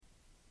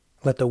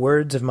Let the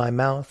words of my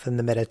mouth and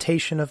the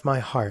meditation of my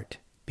heart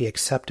be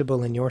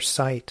acceptable in your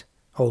sight,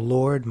 O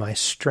Lord, my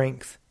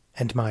strength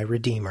and my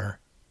Redeemer.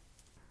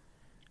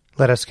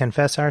 Let us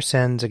confess our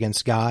sins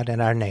against God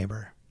and our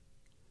neighbor.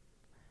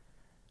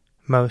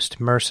 Most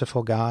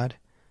merciful God,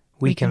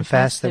 we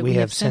confess that we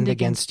have sinned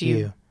against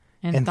you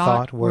in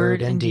thought,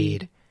 word, and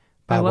deed,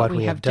 by what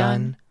we have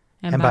done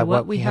and by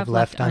what we have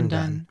left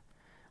undone.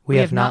 We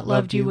have not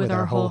loved you with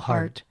our whole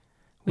heart.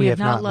 We have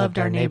not loved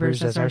our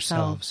neighbors as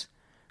ourselves.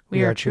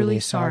 We are truly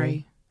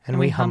sorry, and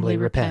we humbly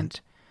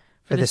repent.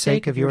 For the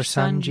sake of your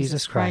Son,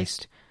 Jesus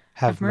Christ,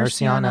 have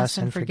mercy on us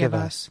and forgive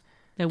us,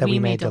 that we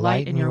may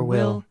delight in your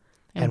will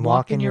and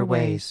walk in your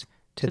ways,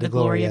 to the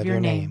glory of your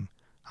name.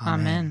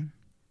 Amen.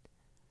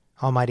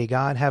 Almighty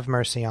God, have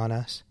mercy on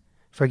us.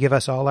 Forgive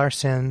us all our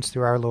sins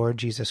through our Lord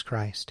Jesus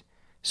Christ.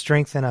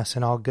 Strengthen us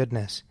in all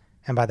goodness,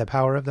 and by the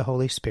power of the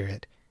Holy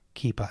Spirit,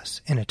 keep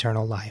us in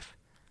eternal life.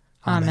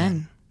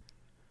 Amen.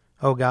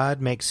 O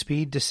God, make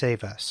speed to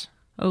save us.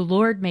 O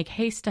Lord, make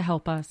haste to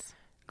help us.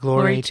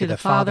 Glory to the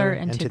Father,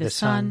 and to the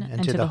Son,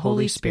 and to the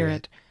Holy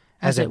Spirit,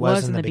 as it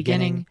was in the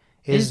beginning,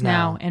 is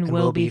now, and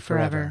will be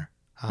forever.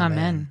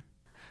 Amen.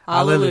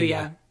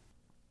 Alleluia.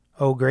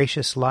 O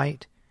gracious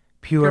light,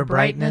 pure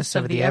brightness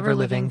of the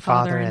ever-living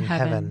Father in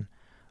heaven,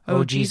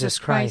 O Jesus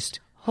Christ,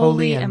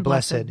 holy and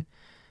blessed,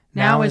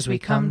 now as we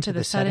come to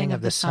the setting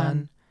of the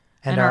sun,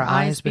 and our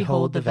eyes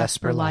behold the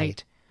vesper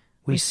light,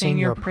 we sing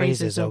your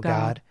praises, O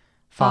God,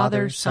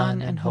 Father,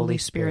 Son, and Holy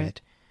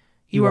Spirit.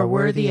 You are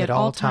worthy at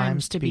all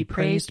times to be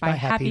praised by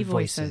happy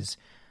voices,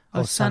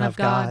 O Son of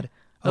God,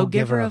 O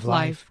Giver of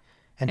life,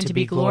 and to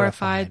be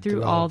glorified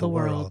through all the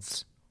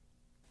worlds.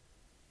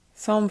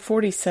 Psalm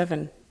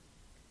 47.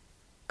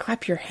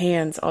 Clap your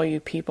hands, all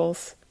you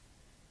peoples.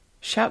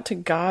 Shout to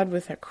God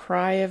with a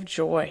cry of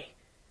joy.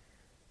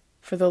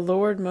 For the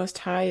Lord Most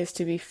High is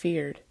to be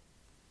feared.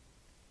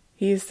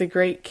 He is the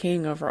great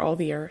King over all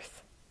the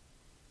earth.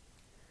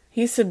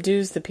 He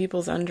subdues the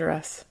peoples under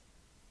us,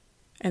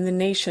 and the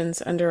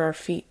nations under our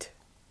feet.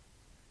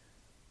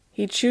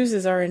 He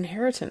chooses our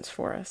inheritance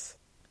for us,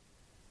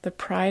 the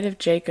pride of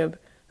Jacob,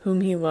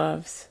 whom he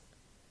loves.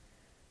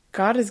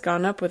 God has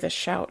gone up with a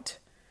shout,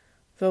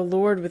 the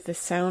Lord with the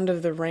sound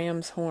of the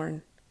ram's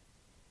horn.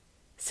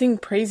 Sing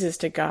praises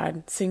to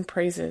God, sing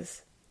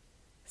praises.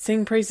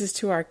 Sing praises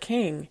to our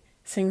King,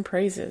 sing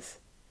praises.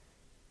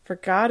 For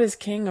God is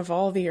King of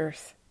all the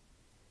earth.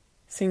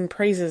 Sing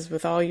praises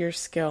with all your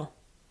skill.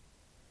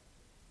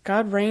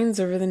 God reigns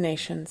over the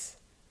nations.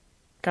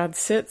 God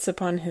sits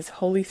upon his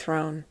holy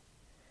throne.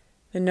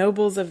 The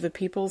nobles of the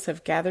peoples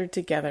have gathered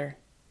together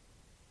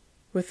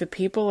with the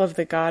people of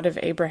the God of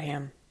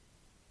Abraham.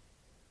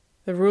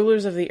 The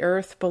rulers of the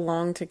earth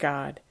belong to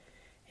God,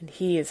 and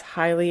he is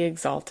highly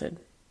exalted.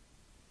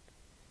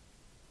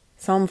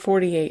 Psalm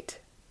 48.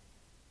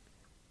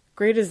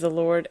 Great is the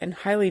Lord, and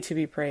highly to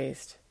be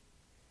praised.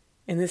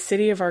 In the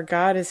city of our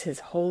God is his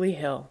holy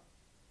hill.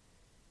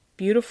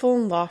 Beautiful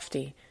and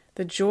lofty,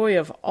 the joy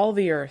of all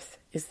the earth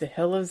is the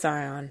hill of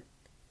Zion,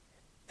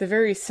 the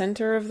very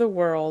center of the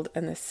world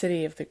and the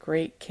city of the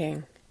great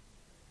King.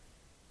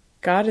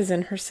 God is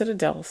in her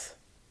citadels.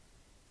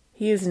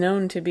 He is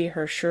known to be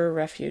her sure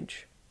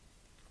refuge.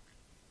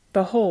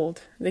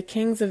 Behold, the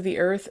kings of the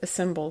earth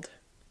assembled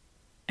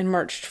and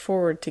marched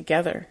forward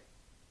together.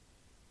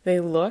 They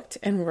looked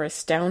and were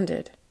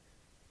astounded.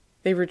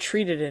 They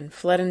retreated and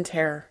fled in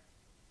terror.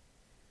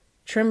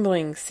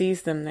 Trembling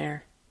seized them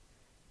there.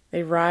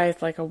 They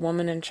writhed like a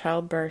woman in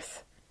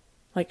childbirth,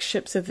 like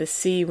ships of the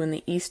sea when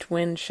the east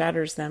wind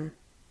shatters them.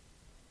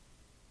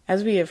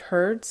 As we have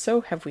heard,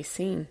 so have we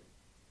seen.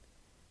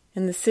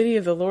 In the city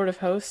of the Lord of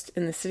hosts,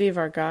 in the city of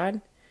our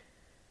God,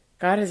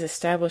 God has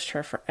established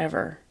her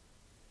forever.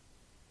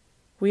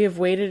 We have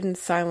waited in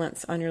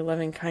silence on your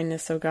loving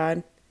kindness, O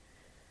God,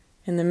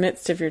 in the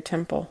midst of your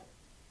temple.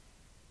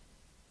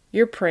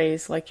 Your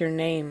praise, like your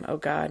name, O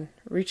God,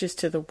 reaches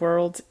to the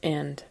world's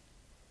end.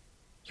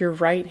 Your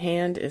right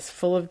hand is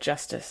full of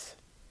justice.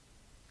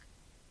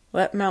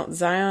 Let Mount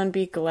Zion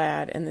be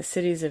glad, and the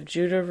cities of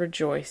Judah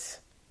rejoice,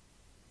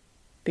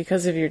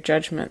 because of your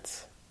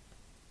judgments.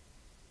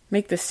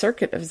 Make the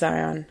circuit of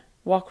Zion,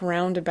 walk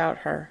round about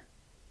her.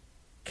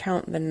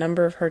 Count the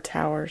number of her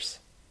towers.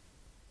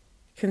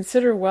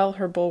 Consider well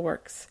her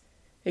bulwarks,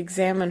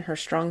 examine her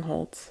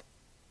strongholds,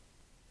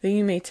 that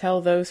you may tell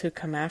those who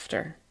come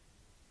after.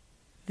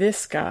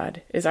 This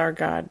God is our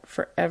God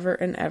forever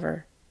and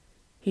ever.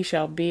 He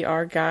shall be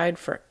our guide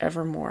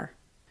forevermore.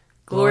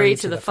 Glory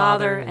to the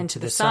Father, and to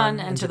the Son,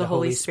 and to the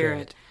Holy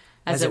Spirit,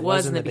 as it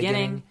was in the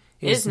beginning,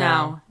 is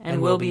now,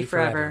 and will be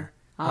forever.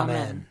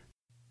 Amen.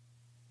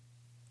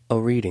 A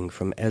reading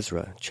from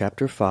Ezra,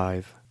 chapter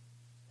 5.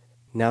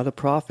 Now the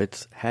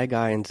prophets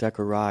Haggai and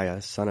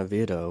Zechariah, son of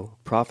Iddo,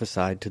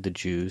 prophesied to the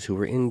Jews who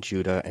were in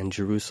Judah and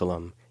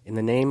Jerusalem, in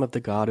the name of the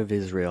God of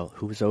Israel,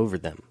 who was over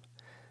them.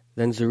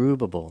 Then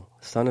Zerubbabel,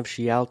 son of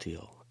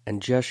Shealtiel,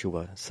 and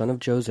Jeshua, son of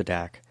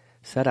Jozadak,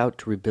 set out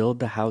to rebuild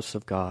the house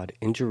of God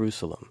in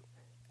Jerusalem,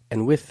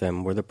 and with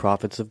them were the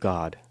prophets of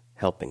God,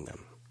 helping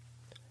them.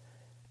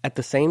 At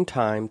the same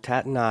time,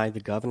 Tatnai, the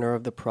governor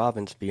of the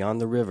province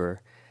beyond the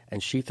river,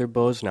 and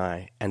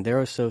Shethar-boznai and their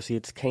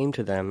associates came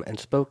to them and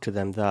spoke to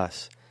them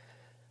thus,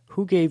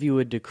 "Who gave you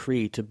a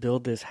decree to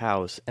build this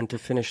house and to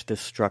finish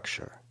this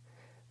structure?"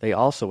 They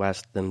also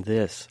asked them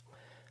this,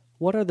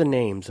 "What are the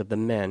names of the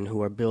men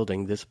who are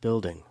building this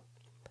building?"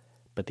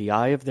 But the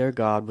eye of their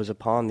God was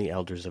upon the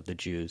elders of the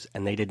Jews,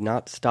 and they did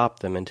not stop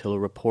them until a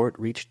report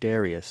reached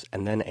Darius,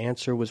 and then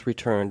answer was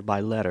returned by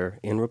letter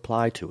in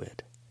reply to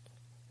it.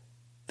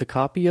 The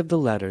copy of the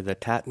letter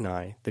that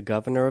Tatnai, the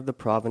governor of the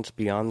province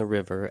beyond the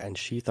river, and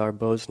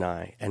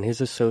Shethar-boznai, and his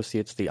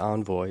associates the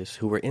envoys,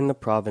 who were in the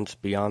province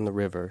beyond the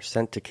river,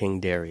 sent to King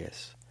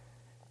Darius.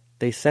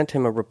 They sent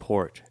him a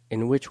report,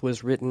 in which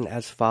was written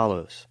as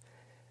follows,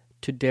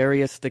 "To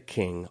Darius the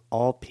king,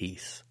 all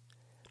peace.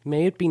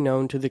 May it be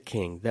known to the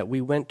king that we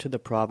went to the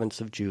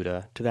province of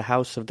Judah, to the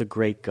house of the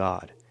great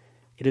God.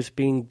 It is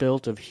being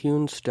built of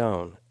hewn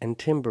stone, and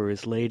timber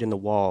is laid in the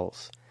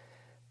walls.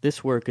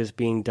 This work is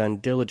being done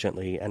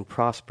diligently and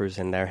prospers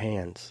in their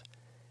hands."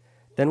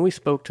 Then we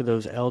spoke to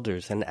those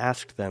elders and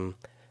asked them,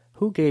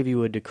 "Who gave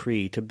you a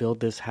decree to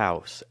build this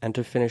house and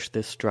to finish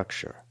this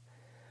structure?"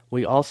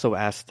 We also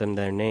asked them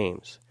their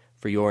names,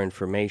 for your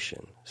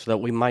information, so that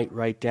we might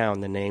write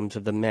down the names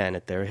of the men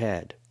at their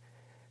head.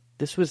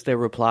 This was their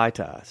reply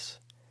to us,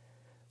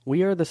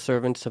 "We are the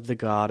servants of the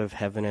God of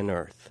heaven and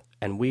earth,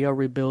 and we are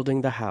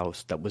rebuilding the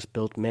house that was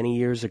built many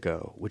years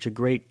ago, which a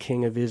great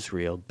king of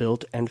Israel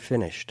built and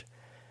finished.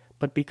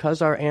 But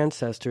because our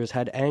ancestors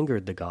had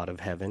angered the God of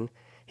heaven,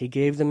 he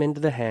gave them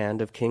into the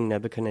hand of King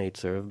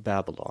Nebuchadnezzar of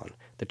Babylon,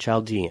 the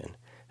Chaldean,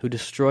 who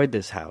destroyed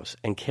this house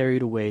and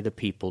carried away the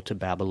people to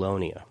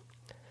Babylonia.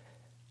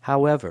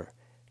 However,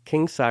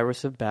 King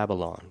Cyrus of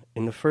Babylon,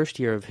 in the first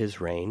year of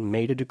his reign,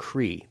 made a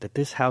decree that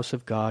this house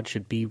of God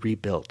should be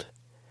rebuilt.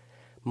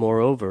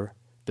 Moreover,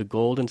 the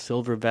gold and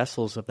silver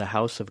vessels of the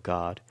house of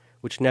God,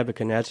 which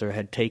Nebuchadnezzar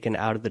had taken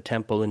out of the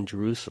temple in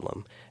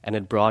Jerusalem and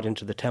had brought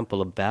into the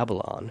temple of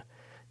Babylon,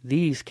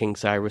 these King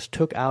Cyrus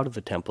took out of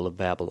the temple of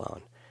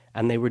Babylon,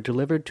 and they were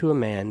delivered to a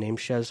man named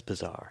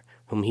Sheshbazzar,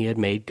 whom he had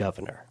made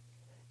governor.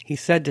 He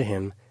said to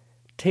him,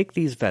 "Take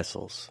these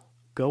vessels,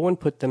 go and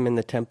put them in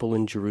the temple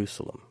in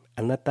Jerusalem,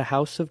 and let the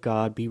house of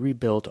God be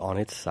rebuilt on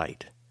its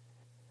site."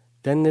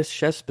 Then this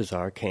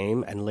Sheshbazzar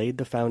came and laid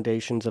the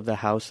foundations of the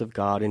house of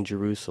God in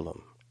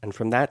Jerusalem, and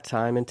from that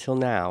time until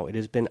now it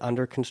has been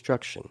under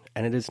construction,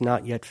 and it is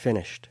not yet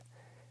finished.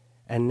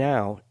 And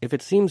now, if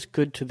it seems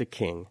good to the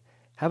king,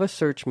 have a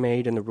search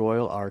made in the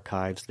royal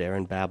archives there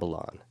in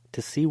Babylon,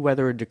 to see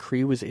whether a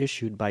decree was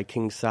issued by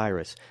King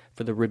Cyrus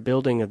for the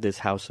rebuilding of this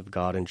house of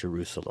God in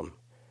Jerusalem.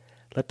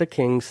 Let the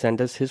king send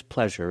us his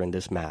pleasure in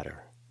this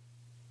matter.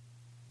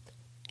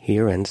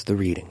 Here ends the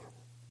reading.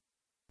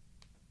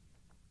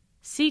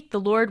 Seek the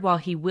Lord while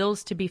he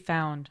wills to be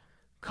found.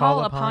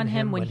 Call upon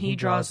him when he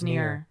draws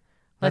near.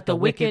 Let the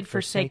wicked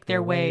forsake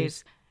their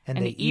ways, and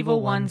the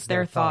evil ones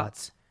their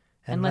thoughts.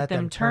 And let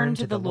them turn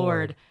to the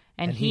Lord,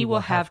 and he will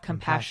have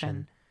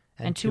compassion.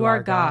 And to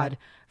our God,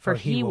 for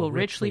he will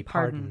richly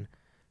pardon.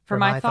 For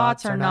my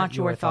thoughts are not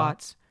your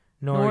thoughts,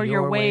 nor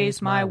your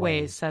ways my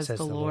ways, says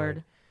the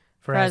Lord.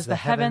 For as the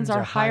heavens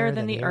are higher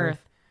than the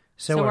earth,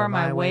 so are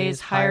my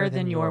ways higher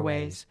than your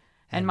ways,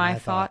 and my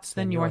thoughts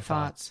than your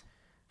thoughts.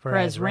 For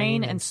as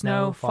rain and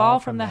snow fall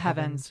from the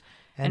heavens,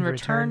 and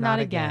return not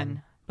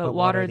again, but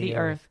water the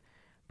earth,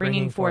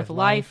 bringing forth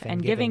life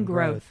and giving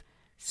growth,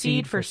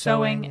 seed for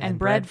sowing and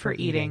bread for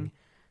eating,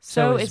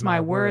 so is my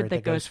word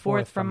that goes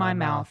forth from my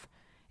mouth.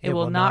 It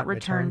will not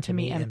return to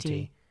me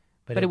empty,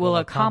 but it will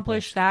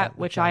accomplish that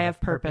which I have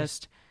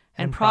purposed,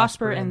 and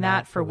prosper in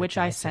that for which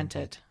I sent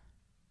it.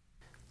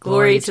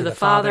 Glory to the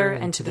Father,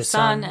 and to the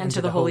Son, and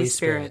to the Holy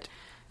Spirit,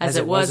 as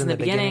it was in the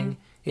beginning,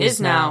 is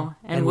now,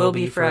 and will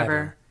be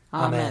forever.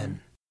 Amen.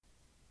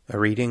 A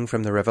reading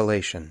from the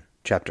Revelation,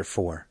 chapter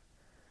 4.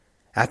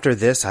 After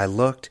this I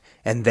looked,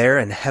 and there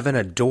in heaven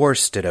a door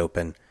stood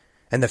open,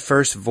 and the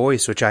first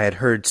voice which I had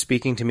heard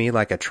speaking to me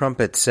like a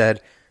trumpet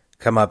said,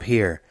 "Come up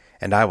here,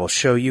 and I will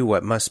show you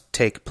what must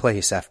take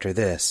place after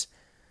this."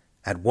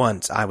 At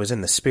once I was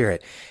in the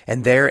Spirit,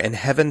 and there in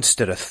heaven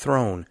stood a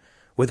throne,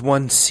 with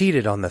one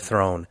seated on the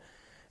throne.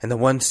 And the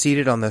one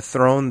seated on the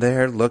throne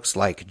there looks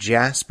like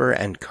jasper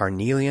and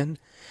carnelian,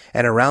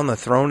 and around the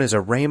throne is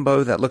a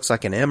rainbow that looks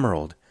like an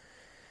emerald.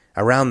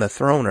 Around the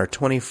throne are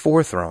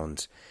 24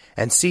 thrones,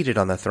 and seated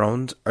on the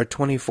thrones are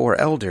 24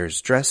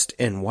 elders dressed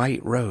in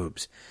white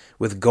robes,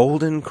 with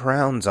golden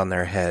crowns on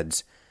their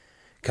heads.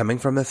 Coming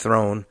from the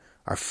throne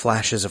are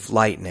flashes of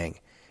lightning,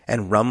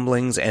 and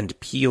rumblings and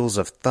peals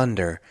of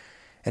thunder,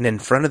 and in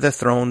front of the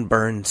throne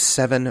burn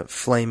 7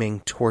 flaming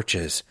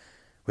torches,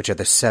 which are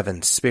the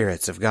 7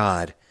 spirits of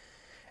God.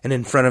 And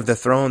in front of the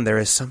throne there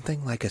is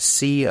something like a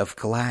sea of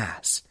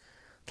glass,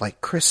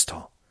 like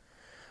crystal.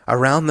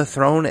 Around the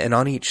throne and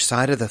on each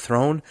side of the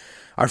throne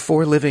are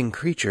 4 living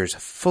creatures,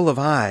 full of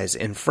eyes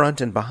in front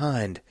and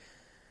behind.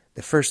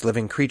 The first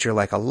living creature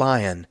like a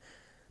lion,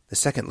 the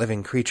second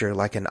living creature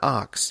like an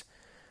ox,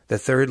 the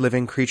third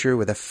living creature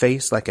with a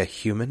face like a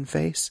human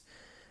face,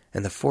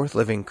 and the fourth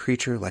living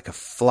creature like a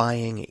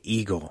flying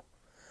eagle.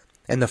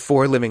 And the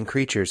 4 living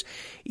creatures,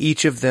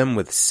 each of them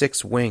with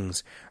 6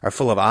 wings, are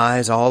full of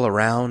eyes all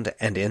around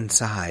and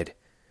inside.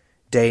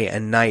 Day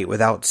and night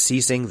without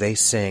ceasing they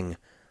sing,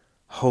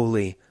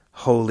 Holy,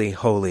 holy,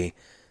 holy,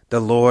 the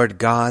Lord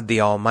God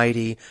the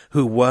Almighty,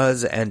 who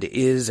was and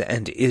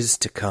is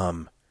to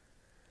come.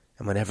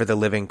 And whenever the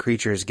living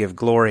creatures give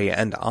glory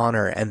and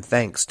honor and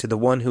thanks to the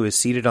one who is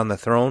seated on the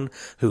throne,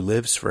 who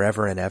lives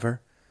forever and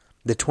ever,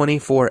 the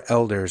 24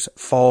 elders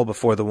fall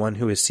before the one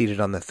who is seated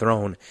on the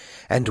throne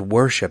and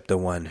worship the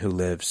one who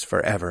lives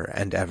forever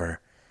and ever.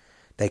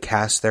 They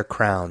cast their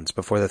crowns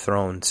before the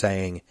throne,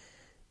 saying,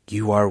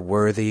 You are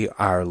worthy,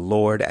 our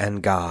Lord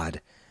and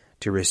God,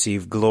 to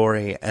receive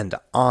glory and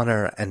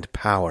honor and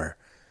power,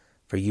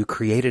 for you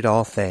created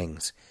all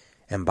things,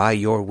 and by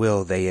your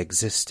will they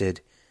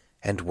existed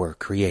and were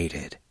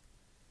created.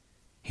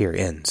 Here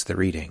ends the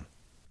reading.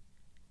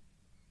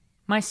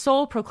 My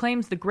soul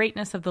proclaims the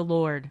greatness of the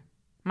Lord.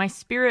 My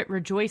spirit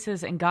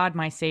rejoices in God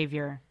my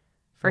Savior,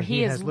 for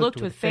he has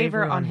looked with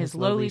favor on his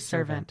lowly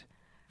servant.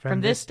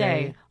 From this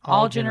day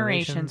all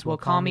generations will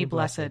call me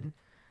blessed.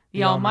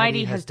 The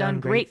Almighty has done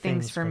great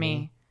things for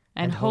me,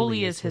 and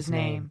holy is his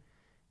name.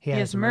 He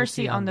has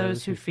mercy on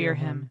those who fear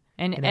him,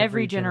 in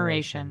every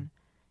generation.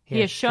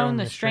 He has shown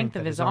the strength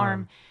of his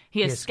arm.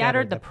 He has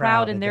scattered the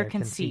proud in their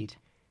conceit.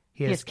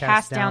 He has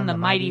cast down the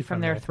mighty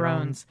from their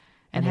thrones,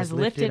 and has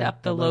lifted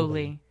up the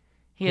lowly.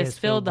 He has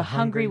filled the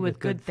hungry with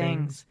good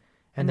things,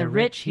 and the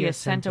rich he has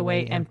sent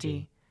away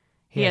empty.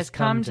 He has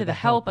come to the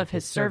help of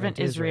his servant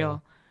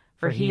Israel,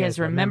 for he has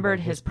remembered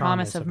his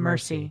promise of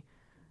mercy,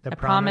 the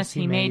promise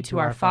he made to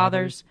our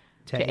fathers,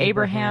 to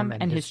Abraham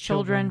and his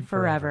children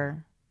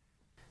forever.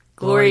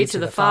 Glory to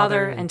the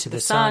Father, and to the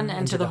Son,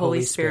 and to the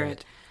Holy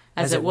Spirit,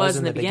 as it was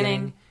in the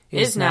beginning,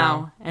 is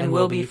now, and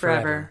will be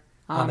forever.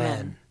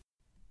 Amen.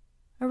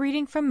 A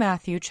reading from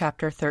Matthew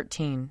chapter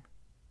 13.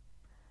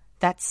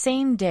 That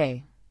same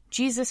day,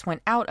 Jesus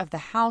went out of the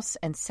house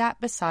and sat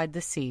beside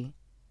the sea.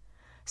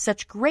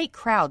 Such great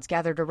crowds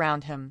gathered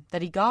around him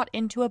that he got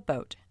into a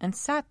boat and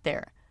sat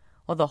there,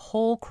 while the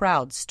whole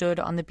crowd stood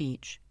on the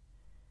beach.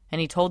 And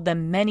he told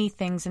them many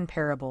things in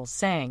parables,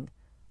 saying,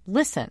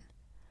 Listen,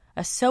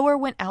 a sower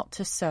went out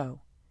to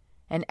sow,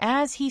 and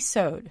as he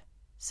sowed,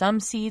 some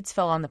seeds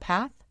fell on the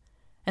path,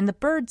 and the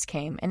birds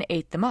came and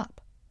ate them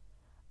up.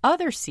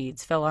 Other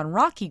seeds fell on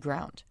rocky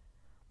ground,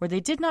 where they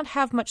did not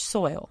have much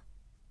soil,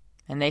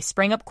 and they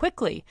sprang up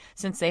quickly,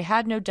 since they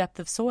had no depth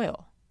of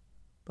soil.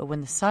 But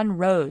when the sun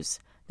rose,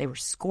 they were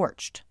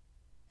scorched,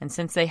 and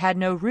since they had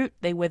no root,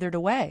 they withered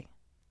away.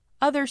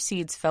 Other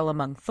seeds fell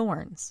among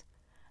thorns,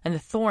 and the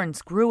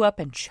thorns grew up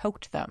and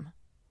choked them.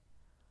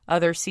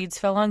 Other seeds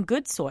fell on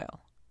good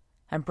soil,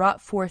 and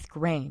brought forth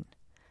grain,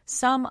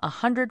 some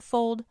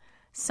 100-fold,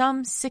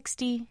 some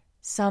 60,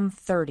 some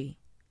 30.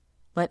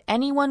 Let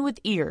anyone with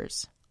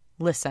ears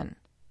listen.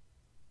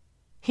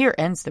 Here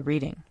ends the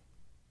reading.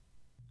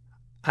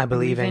 I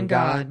believe in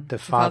God, the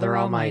Father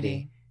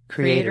Almighty,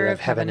 creator of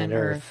heaven and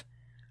earth.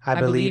 I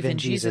believe in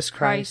Jesus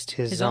Christ,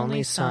 his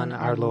only Son,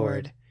 our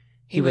Lord.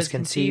 He was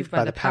conceived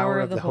by the power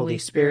of the Holy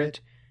Spirit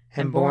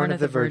and born of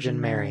the Virgin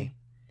Mary.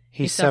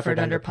 He suffered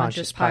under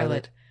Pontius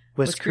Pilate,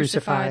 was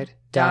crucified,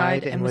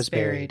 died, and was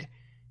buried.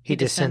 He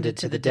descended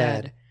to the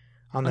dead.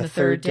 On the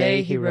 3rd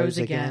day he rose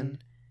again.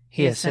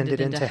 He ascended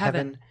into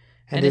heaven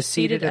and is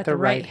seated at the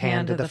right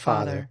hand of the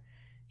Father.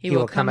 He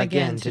will come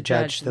again to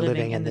judge the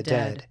living and the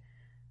dead.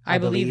 I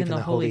believe in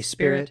the Holy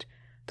Spirit,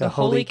 the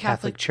Holy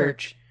Catholic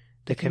Church,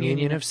 the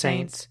communion of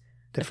saints,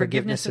 the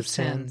forgiveness of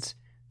sins,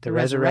 the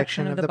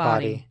resurrection of the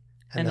body,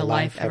 and the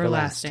life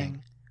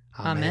everlasting.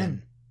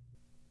 Amen.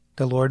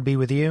 The Lord be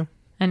with you.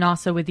 And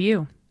also with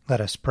you.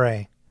 Let us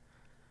pray.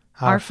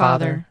 Our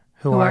Father,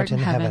 who art in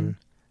heaven,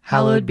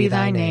 hallowed be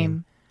thy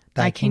name.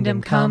 Thy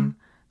kingdom come,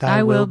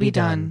 thy will be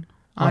done,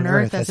 on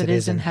earth as it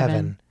is in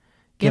heaven.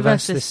 Give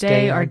us this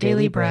day our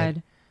daily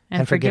bread,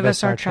 and forgive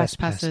us our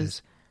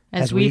trespasses,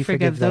 as we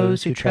forgive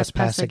those who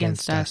trespass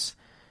against us.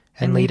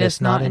 And lead us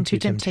not into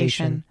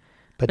temptation,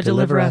 but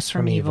deliver us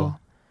from evil.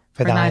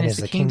 For thine is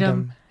the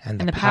kingdom,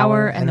 and the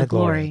power, and the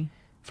glory,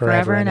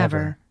 forever and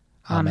ever.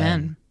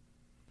 Amen.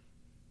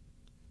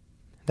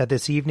 That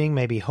this evening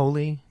may be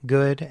holy,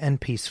 good,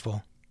 and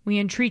peaceful. We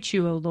entreat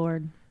you, O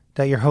Lord.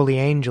 That your holy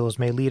angels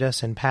may lead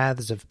us in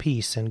paths of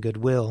peace and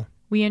goodwill.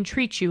 We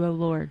entreat you, O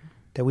Lord.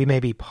 That we may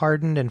be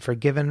pardoned and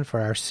forgiven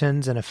for our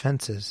sins and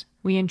offenses.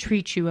 We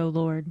entreat you, O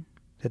Lord.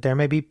 That there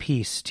may be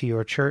peace to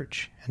your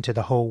church and to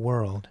the whole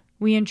world.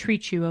 We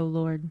entreat you, O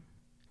Lord.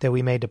 That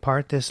we may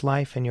depart this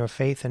life in your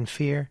faith and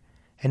fear,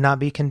 and not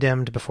be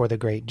condemned before the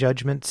great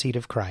judgment seat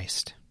of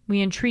Christ.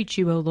 We entreat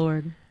you, O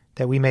Lord.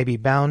 That we may be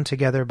bound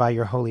together by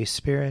your Holy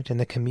Spirit in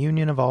the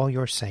communion of all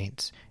your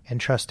saints,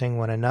 entrusting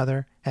one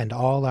another and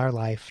all our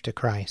life to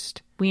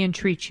Christ. We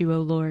entreat you, O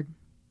Lord.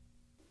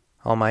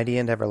 Almighty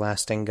and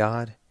everlasting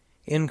God,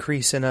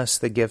 increase in us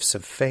the gifts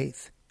of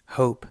faith,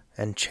 hope,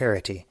 and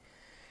charity,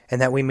 and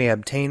that we may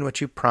obtain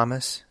what you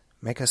promise,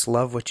 make us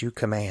love what you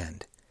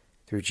command.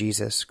 Through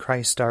Jesus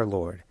Christ our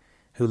Lord,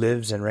 who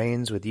lives and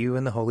reigns with you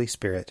in the Holy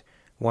Spirit,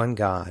 one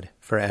God,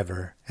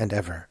 forever and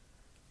ever.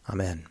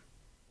 Amen.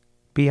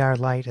 Be our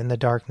light in the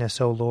darkness,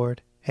 O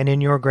Lord, and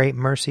in your great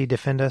mercy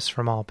defend us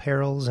from all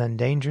perils and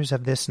dangers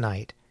of this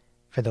night,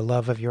 for the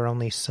love of your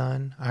only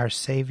Son, our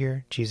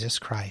Savior, Jesus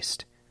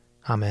Christ.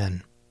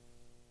 Amen.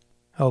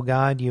 O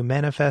God, you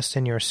manifest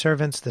in your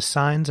servants the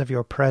signs of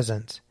your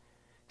presence.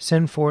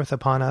 Send forth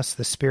upon us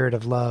the Spirit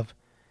of love,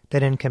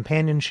 that in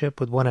companionship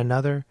with one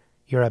another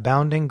your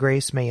abounding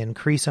grace may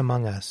increase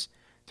among us,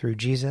 through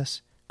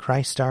Jesus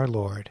Christ our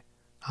Lord.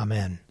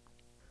 Amen.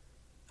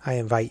 I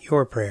invite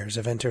your prayers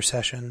of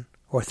intercession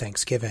or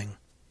thanksgiving.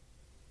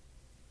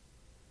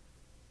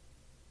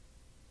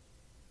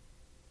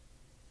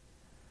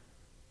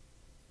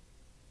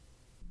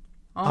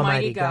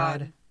 Almighty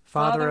God,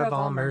 Father of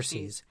all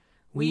mercies,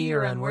 we,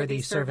 your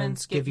unworthy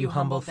servants, give you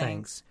humble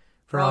thanks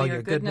for all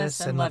your goodness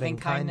and loving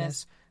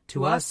kindness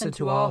to us and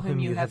to all whom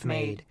you have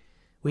made.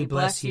 We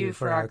bless you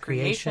for our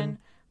creation,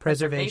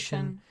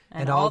 preservation,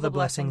 and all the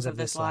blessings of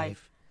this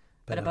life,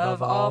 but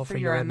above all for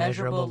your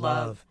immeasurable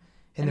love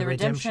in the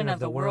redemption of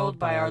the world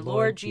by our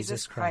Lord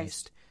Jesus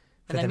Christ,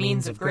 for the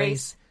means of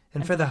grace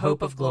and for the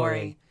hope of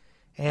glory.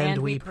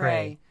 And we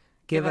pray,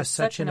 give us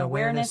such an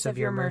awareness of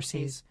your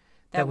mercies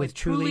that with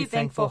truly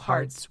thankful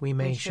hearts we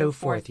may show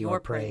forth your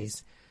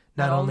praise,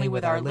 not only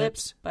with our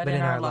lips, but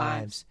in our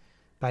lives,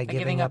 by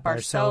giving up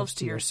ourselves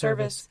to your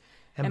service,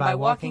 and by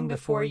walking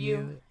before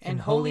you in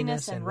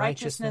holiness and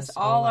righteousness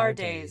all our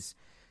days,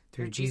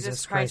 through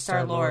Jesus Christ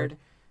our Lord,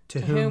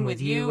 to whom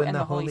with you and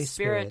the Holy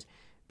Spirit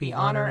be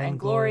honor and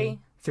glory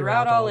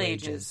throughout all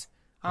ages.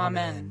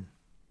 Amen.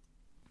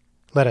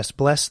 Let us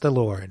bless the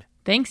Lord.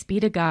 Thanks be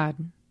to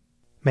God.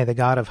 May the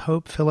God of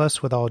hope fill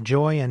us with all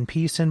joy and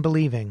peace in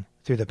believing,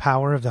 through the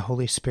power of the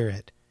Holy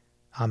Spirit.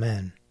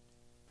 Amen.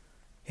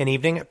 An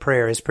Evening at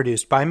Prayer is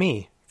produced by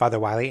me, Father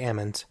Wiley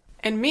Ammons.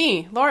 And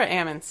me, Laura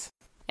Ammons.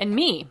 And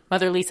me,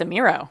 Mother Lisa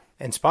Miro.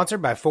 And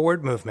sponsored by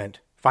Forward Movement.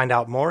 Find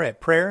out more at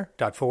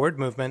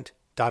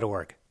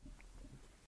prayer.forwardmovement.org.